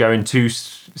 going too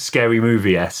scary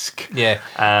movie-esque. Yeah.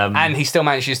 And he still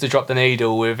manages to drop the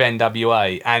needle with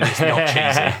NWA, and it's not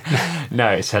cheesy.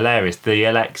 No, it's hilarious. The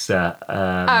Alexa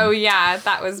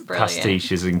that was brilliant.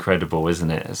 pastiche is incredible,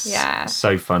 isn't it? It's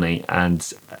so funny,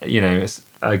 and it's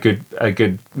a good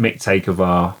mick take of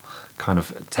our kind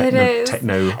of techno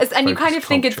and you kind of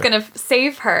think it's gonna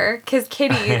save her because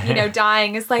Kitty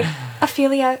dying is like,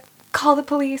 Ophelia, call the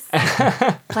police.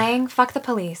 Playing fuck the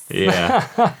police.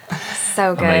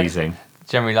 So good. Amazing.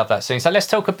 Generally love that scene. So let's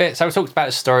talk a bit. So we talked about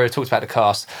the story, we talked about the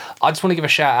cast. I just want to give a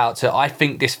shout out to, I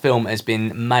think this film has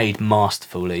been made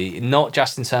masterfully, not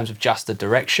just in terms of just the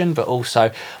direction, but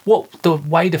also the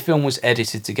way the film was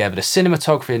edited together. The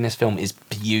cinematography in this film is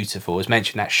beautiful. As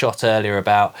mentioned, that shot earlier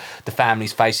about the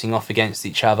families facing off against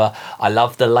each other. I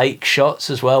love the lake shots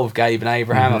as well with Gabe and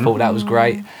Abraham. I thought that was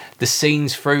great. The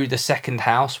scenes through the second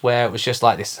house where it was just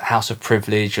like this house of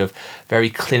privilege, of very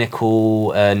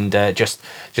clinical and just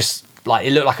like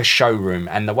it looked like a showroom,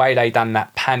 and the way they done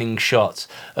that panning shot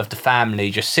of the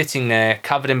family just sitting there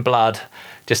covered in blood,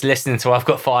 just listening to I've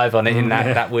Got Five on it in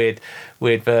that weird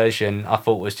version, I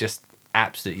thought was just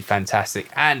absolutely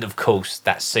fantastic. And of course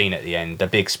that scene at the end, the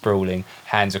big sprawling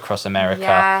Hands Across America.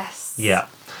 Yes. Yeah.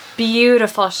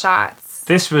 Beautiful shots.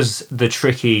 This was the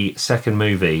tricky second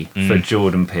movie for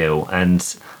Jordan Peele,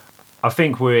 and I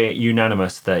think we're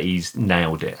unanimous that he's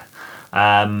nailed it.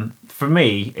 For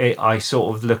me, I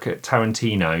sort of look at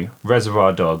Tarantino,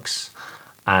 Reservoir Dogs,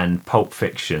 and Pulp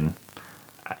Fiction.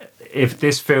 If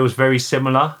this feels very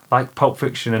similar, like Pulp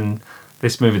Fiction and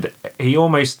this movie, he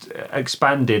almost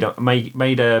expanded,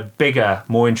 made a bigger,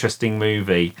 more interesting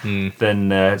movie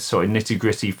than sort of nitty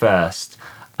gritty first.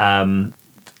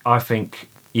 I think,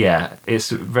 yeah,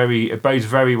 it bodes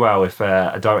very well if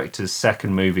a director's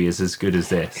second movie is as good as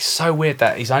this. It's so weird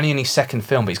that he's only in his second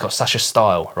film, but he's got such a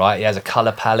style, right? He has a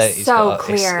colour palette.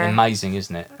 Clear. It's amazing,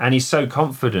 isn't it? And he's so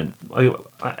confident,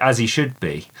 as he should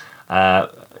be.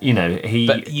 But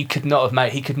he could not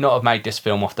have made this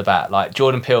film off the bat. Like,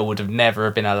 Jordan Peele would have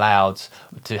never been allowed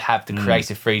to have the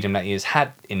creative freedom that he has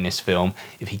had in this film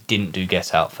if he didn't do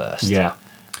Get Out first. Yeah,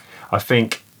 I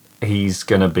think he's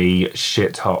going to be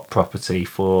shit hot property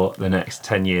for the next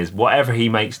 10 years. Whatever he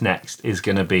makes next is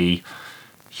going to be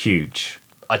huge.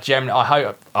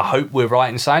 I hope we're right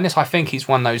in saying this. I think he's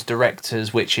one of those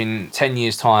directors which in 10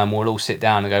 years' time we'll all sit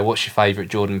down and go, what's your favourite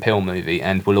Jordan Peele movie?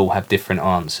 And we'll all have different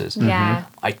answers. Yeah.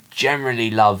 I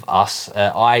generally love Us.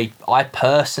 I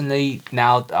personally,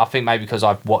 now, I think maybe because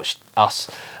I've watched Us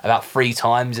about 3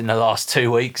 times in the last 2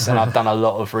 weeks and I've done a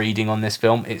lot of reading on this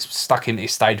film, it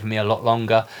stayed with me a lot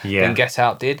longer than Get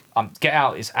Out did. Get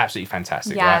Out is absolutely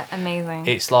fantastic. Yeah, right? amazing.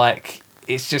 It's like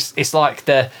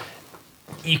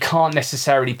you can't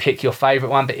necessarily pick your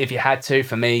favourite one, but if you had to,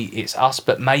 for me, it's Us.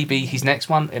 But maybe his next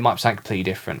one, it might be something completely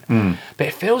different. But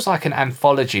it feels like an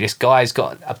anthology. This guy's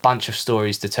got a bunch of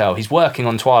stories to tell. He's working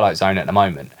on Twilight Zone at the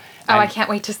moment. Oh, I can't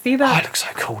wait to see that. Oh, it looks so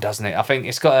cool, doesn't it? I think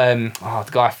it's got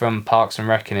the guy from Parks and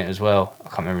Rec in it as well. I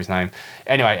can't remember his name.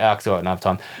 Anyway, I could do it another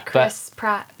time. Chris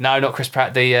Pratt. No, not Chris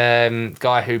Pratt. The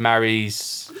guy who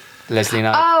marries Leslie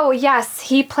Knope. Oh, yes.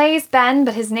 He plays Ben,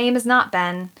 but his name is not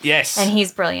Ben. Yes. And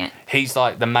he's brilliant. He's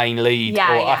like the main lead.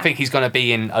 Yeah. I think he's going to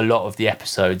be in a lot of the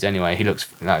episodes anyway. It's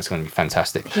going to be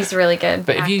fantastic. He's really good.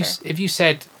 But actor. if you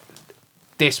said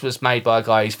this was made by a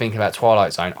guy who's thinking about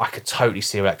Twilight Zone, I could totally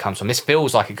see where that comes from. This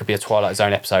feels like it could be a Twilight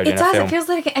Zone episode in a film.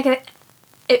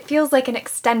 It feels like an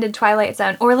extended Twilight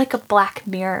Zone or like a Black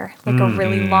Mirror, like a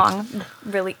really long,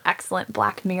 really excellent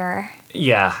Black Mirror.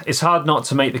 Yeah, it's hard not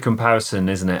to make the comparison,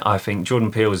 isn't it? I think Jordan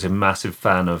Peele is a massive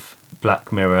fan of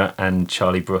Black Mirror and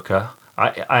Charlie Brooker.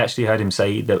 I actually heard him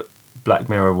say that Black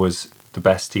Mirror was the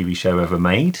best TV show ever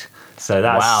made. So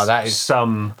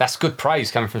that's good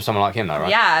praise coming from someone like him, though, right?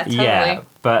 Yeah, totally. Yeah,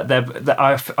 but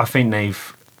I think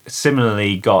they've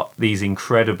similarly got these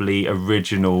incredibly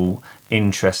original,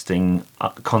 interesting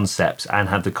concepts and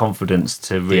had the confidence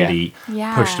to really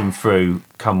push them through,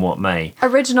 come what may.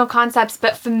 Original concepts,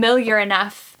 but familiar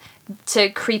enough to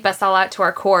creep us all out to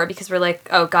our core because we're like,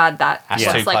 oh God, that's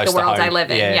like the world I live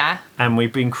in. Yeah. And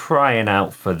we've been crying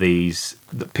out for the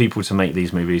people to make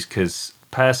these movies because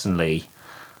personally,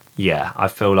 I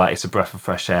feel like it's a breath of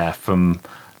fresh air from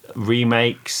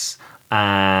remakes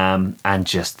and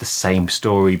just the same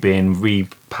story being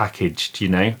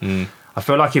repackaged, I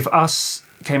feel like if Us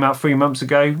came out 3 months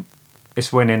ago,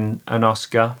 it's winning an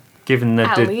Oscar. Given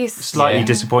the slightly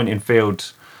disappointing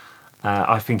field,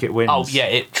 I think it wins. Oh, yeah,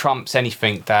 it trumps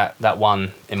anything that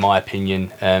won, in my opinion,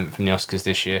 from the Oscars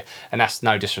this year. And that's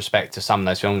no disrespect to some of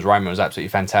those films. Roma was absolutely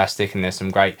fantastic, and there's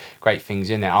some great things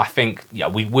in there. I think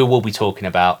we will be talking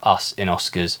about Us in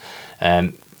Oscars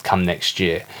come next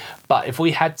year. But if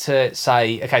we had to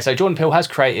say, okay, so Jordan Peele has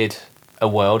created a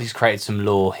world. He's created some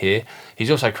lore here. He's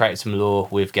also created some lore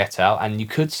with Get Out, and you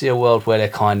could see a world where they're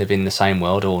kind of in the same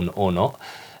world or not.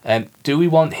 Do we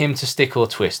want him to stick or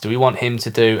twist? Do we want him to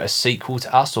do a sequel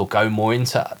to Us or go more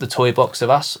into the toy box of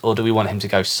Us, or do we want him to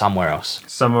go somewhere else?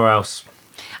 Somewhere else.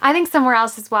 I think somewhere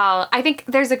else as well. I think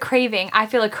there's a craving. I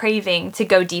feel a craving to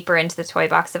go deeper into the toy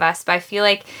box of Us, but I feel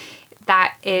like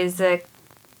that is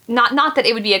not that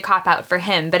it would be a cop-out for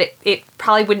him, but it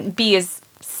probably wouldn't be as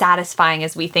satisfying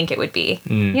as we think it would be.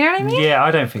 You know what I mean? Yeah,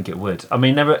 I don't think it would. I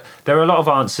mean, there are a lot of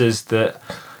answers that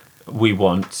we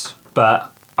want,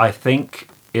 but I think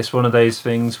it's one of those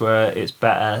things where it's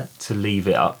better to leave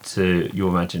it up to your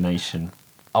imagination.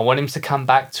 I want him to come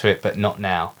back to it, but not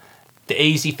now. The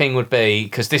easy thing would be,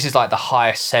 because this is like the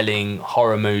highest selling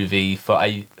horror movie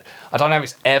I don't know if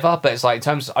it's ever, but it's like in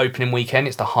terms of opening weekend,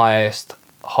 it's the highest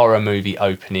horror movie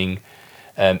opening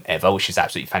ever, which is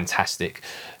absolutely fantastic.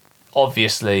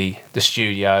 Obviously, the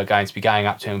studio are going to be going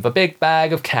up to him with a big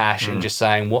bag of cash and just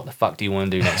saying, what the fuck do you want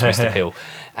to do next, Mr. Peele?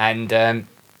 And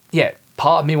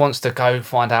part of me wants to go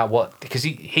find out because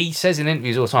he says in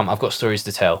interviews all the time, I've got stories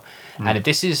to tell. And if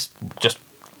this is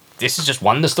just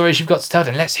one of the stories you've got to tell,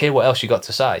 then let's hear what else you got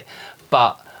to say.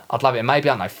 But I'd love it. Maybe,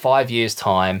 I don't know, 5 years'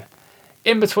 time,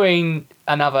 in between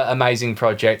another amazing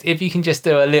project. If you can just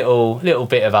do a little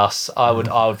bit of us, I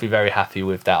would be very happy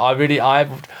with that.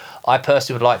 I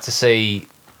personally would like to see,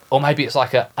 or maybe it's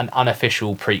like an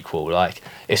unofficial prequel. Like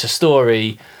it's a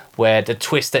story where the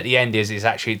twist at the end is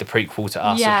actually the prequel to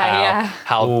us of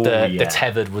how the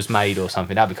Tethered was made or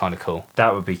something. That'd be kind of cool.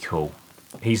 That would be cool.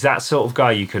 He's that sort of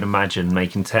guy you could imagine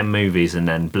making 10 movies and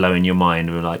then blowing your mind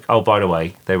and like, oh, by the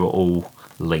way, they were all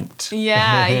linked.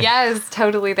 Yeah, yes,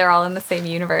 totally. They're all in the same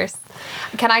universe.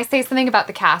 Can I say something about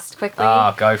the cast quickly?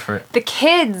 Go for it. The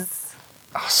kids.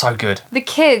 Oh, so good. The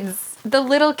kids. The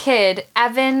little kid,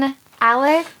 Evan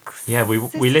Alex. Yeah,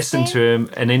 we listened to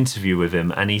an interview with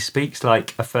him and he speaks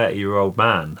like a 30-year-old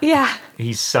man. Yeah.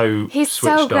 He's so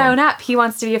grown up. He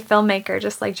wants to be a filmmaker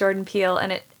just like Jordan Peele,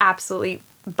 and it absolutely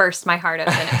burst my heart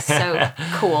open. It's so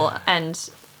cool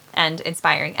and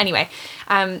inspiring. Anyway,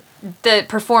 the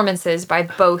performances by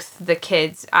both the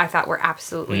kids I thought were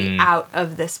absolutely out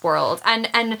of this world,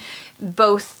 and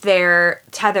both their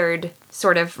tethered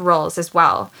sort of roles as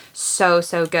well. So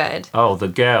good. Oh,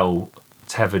 the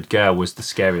tethered girl was the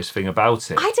scariest thing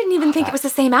about it. I didn't even think it was the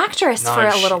same actress for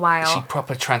a little while. She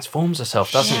proper transforms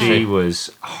herself, doesn't she? She was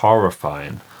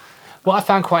horrifying. What I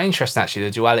found quite interesting, actually,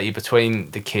 the duality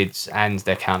between the kids and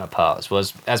their counterparts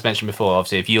was, as mentioned before,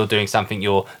 obviously, if you're doing something,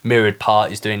 your mirrored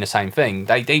part is doing the same thing.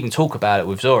 They even talk about it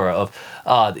with Zora of,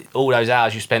 all those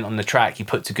hours you spent on the track, you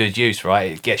put to good use,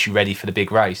 right? It gets you ready for the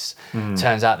big race.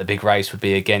 Turns out the big race would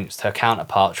be against her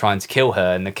counterpart trying to kill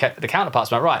her. And the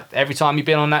counterpart's like, right, every time you've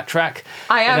been on that track,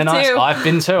 I have too. I've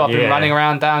been too. I've been running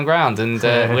around down ground, and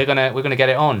we're gonna get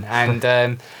it on.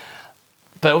 And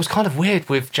but it was kind of weird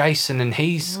with Jason and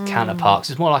his counterparts.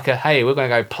 It's more like hey, we're going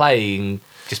to go play and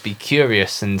just be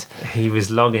curious. And he was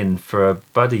longing for a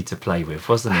buddy to play with,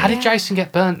 wasn't he? How did Jason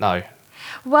get burnt, though?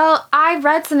 Well, I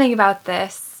read something about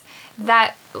this,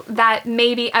 that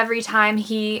maybe every time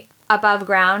he, above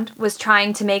ground, was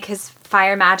trying to make his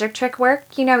fire magic trick work,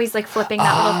 he's like flipping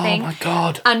that little thing. Oh, my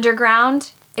God.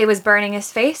 Underground, it was burning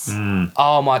his face.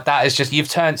 Oh my, that is just, you've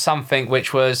turned something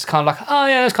which was kind of like, oh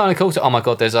yeah, that's kind of cool. Oh my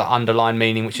God, there's an underlying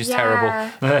meaning which is terrible.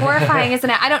 Horrifying, isn't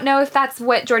it? I don't know if that's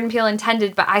what Jordan Peele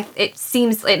intended, but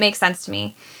it makes sense to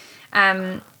me.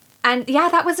 And yeah,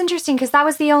 that was interesting because that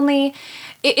was the only,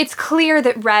 it's clear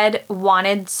that Red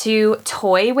wanted to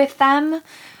toy with them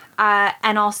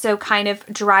and also kind of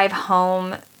drive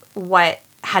home what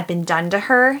had been done to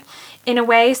her in a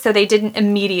way, so they didn't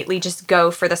immediately just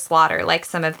go for the slaughter like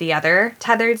some of the other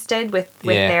Tethereds did with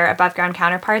their above ground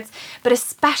counterparts, but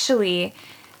especially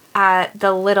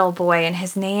the little boy, and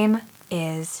his name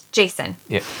is Jason.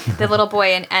 Yep. The little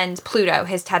boy and Pluto,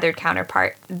 his tethered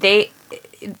counterpart. They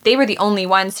were the only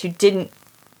ones who didn't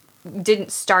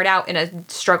start out in a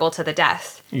struggle to the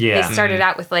death. Yeah. They started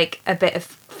out with like a bit of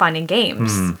fun and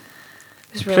games.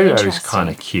 It was really Pluto interesting. was kind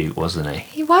of cute, wasn't he?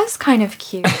 He was kind of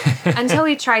cute until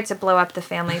he tried to blow up the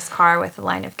family's car with a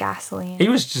line of gasoline. He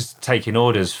was just taking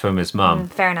orders from his mum.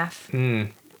 Fair enough.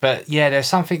 But yeah, there's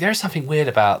something weird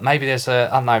about, maybe there's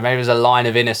a line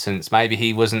of innocence. Maybe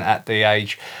he wasn't at the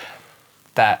age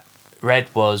that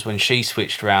Red was when she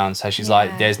switched around, so she's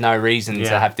like, there's no reason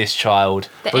to have this child.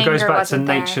 The but it goes anger back to wasn't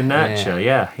nature there. nurture.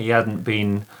 Yeah. He hadn't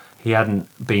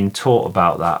been taught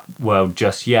about that world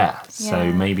just yet.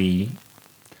 So maybe.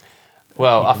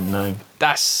 Well, no.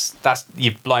 That's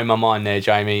you've blown my mind there,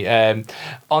 Jamie.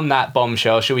 On that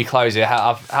bombshell, shall we close it?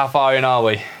 How far in are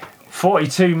we?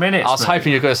 42 minutes. I was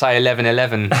hoping you were going to say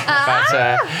 11:11,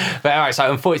 but all right.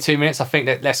 So in 42 minutes, I think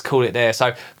that let's call it there.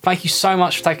 So thank you so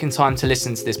much for taking time to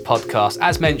listen to this podcast.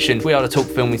 As mentioned, we are the Talk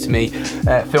Filmy to Me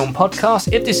film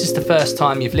podcast. If this is the first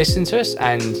time you've listened to us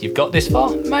and you've got this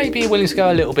far, maybe you're willing to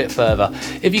go a little bit further.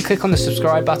 If you click on the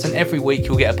subscribe button, every week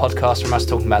you'll get a podcast from us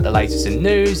talking about the latest in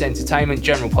news, entertainment,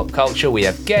 general pop culture. We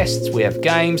have guests, we have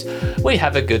games, we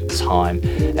have a good time.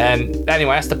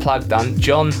 Anyway, that's the plug done.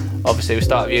 John, obviously we'll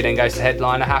start with you, then goes to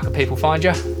headliner. How can people find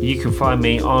you? You can find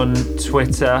me on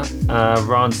Twitter,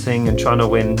 ranting and trying to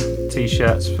win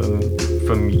t-shirts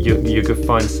from your good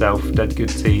fine self, Dead Good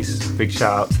Tees. Big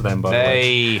shout out to them, by the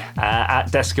way. At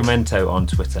Descamento on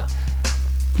Twitter.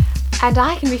 And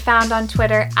I can be found on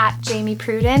Twitter at Jamie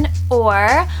Pruden,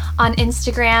 or on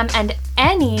Instagram and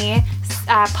any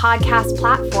podcast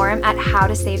platform at How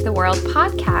to Save the World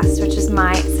Podcast, which is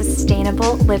my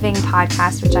sustainable living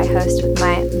podcast, which I host with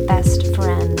my best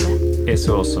friend. It's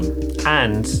awesome.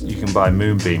 And you can buy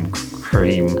Moonbeam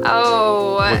cream.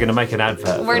 Oh. We're going to make an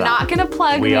advert for We're that. not going to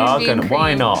plug We are Moonbeam going to. Why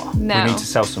cream. not? No. We need to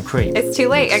sell some cream. It's too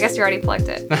late. I guess you already plugged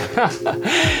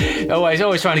it.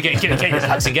 always trying to get your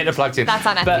plugs in, get the plugs in. That's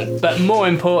on Etsy. But more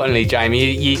importantly,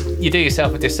 Jamie, you do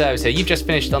yourself a disservice here. You've just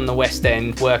finished on the West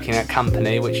End working at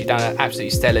Company, which you've done an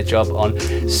absolutely stellar job on.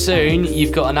 Soon,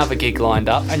 you've got another gig lined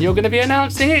up, and you're going to be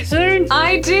announcing it soon.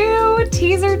 I do.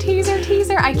 Teaser, teaser,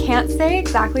 teaser. I can't say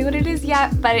exactly what it is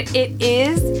yet, but it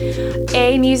is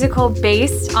a musical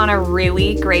based on a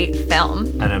really great film.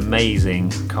 An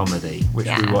amazing comedy, which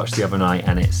we Yeah. watched the other night,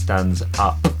 and it stands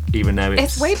up, even though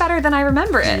It's way better than I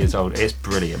remember it. years old. It's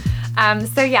brilliant.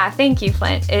 So yeah, thank you,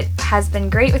 Flint. It has been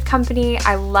great with Company.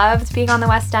 I loved being on the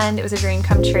West End. It was a dream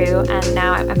come true, and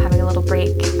now I'm having a little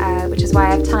break, which is why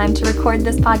I have time to record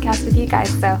this podcast with you guys.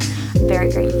 So I'm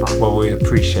very grateful. Well, we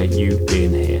appreciate you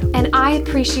being here. And I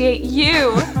appreciate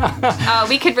you.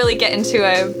 We could really get into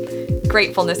a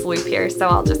gratefulness loop here, so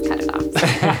I'll just cut it off.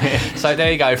 So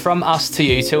there you go. From us to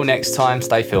you. Till next time,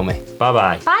 stay filmy.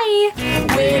 Bye-bye. Bye.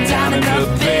 Way down in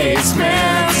the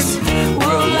basement,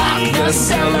 we'll lock the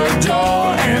cellar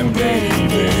door and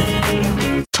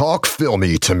baby. Talk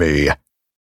Filmy to me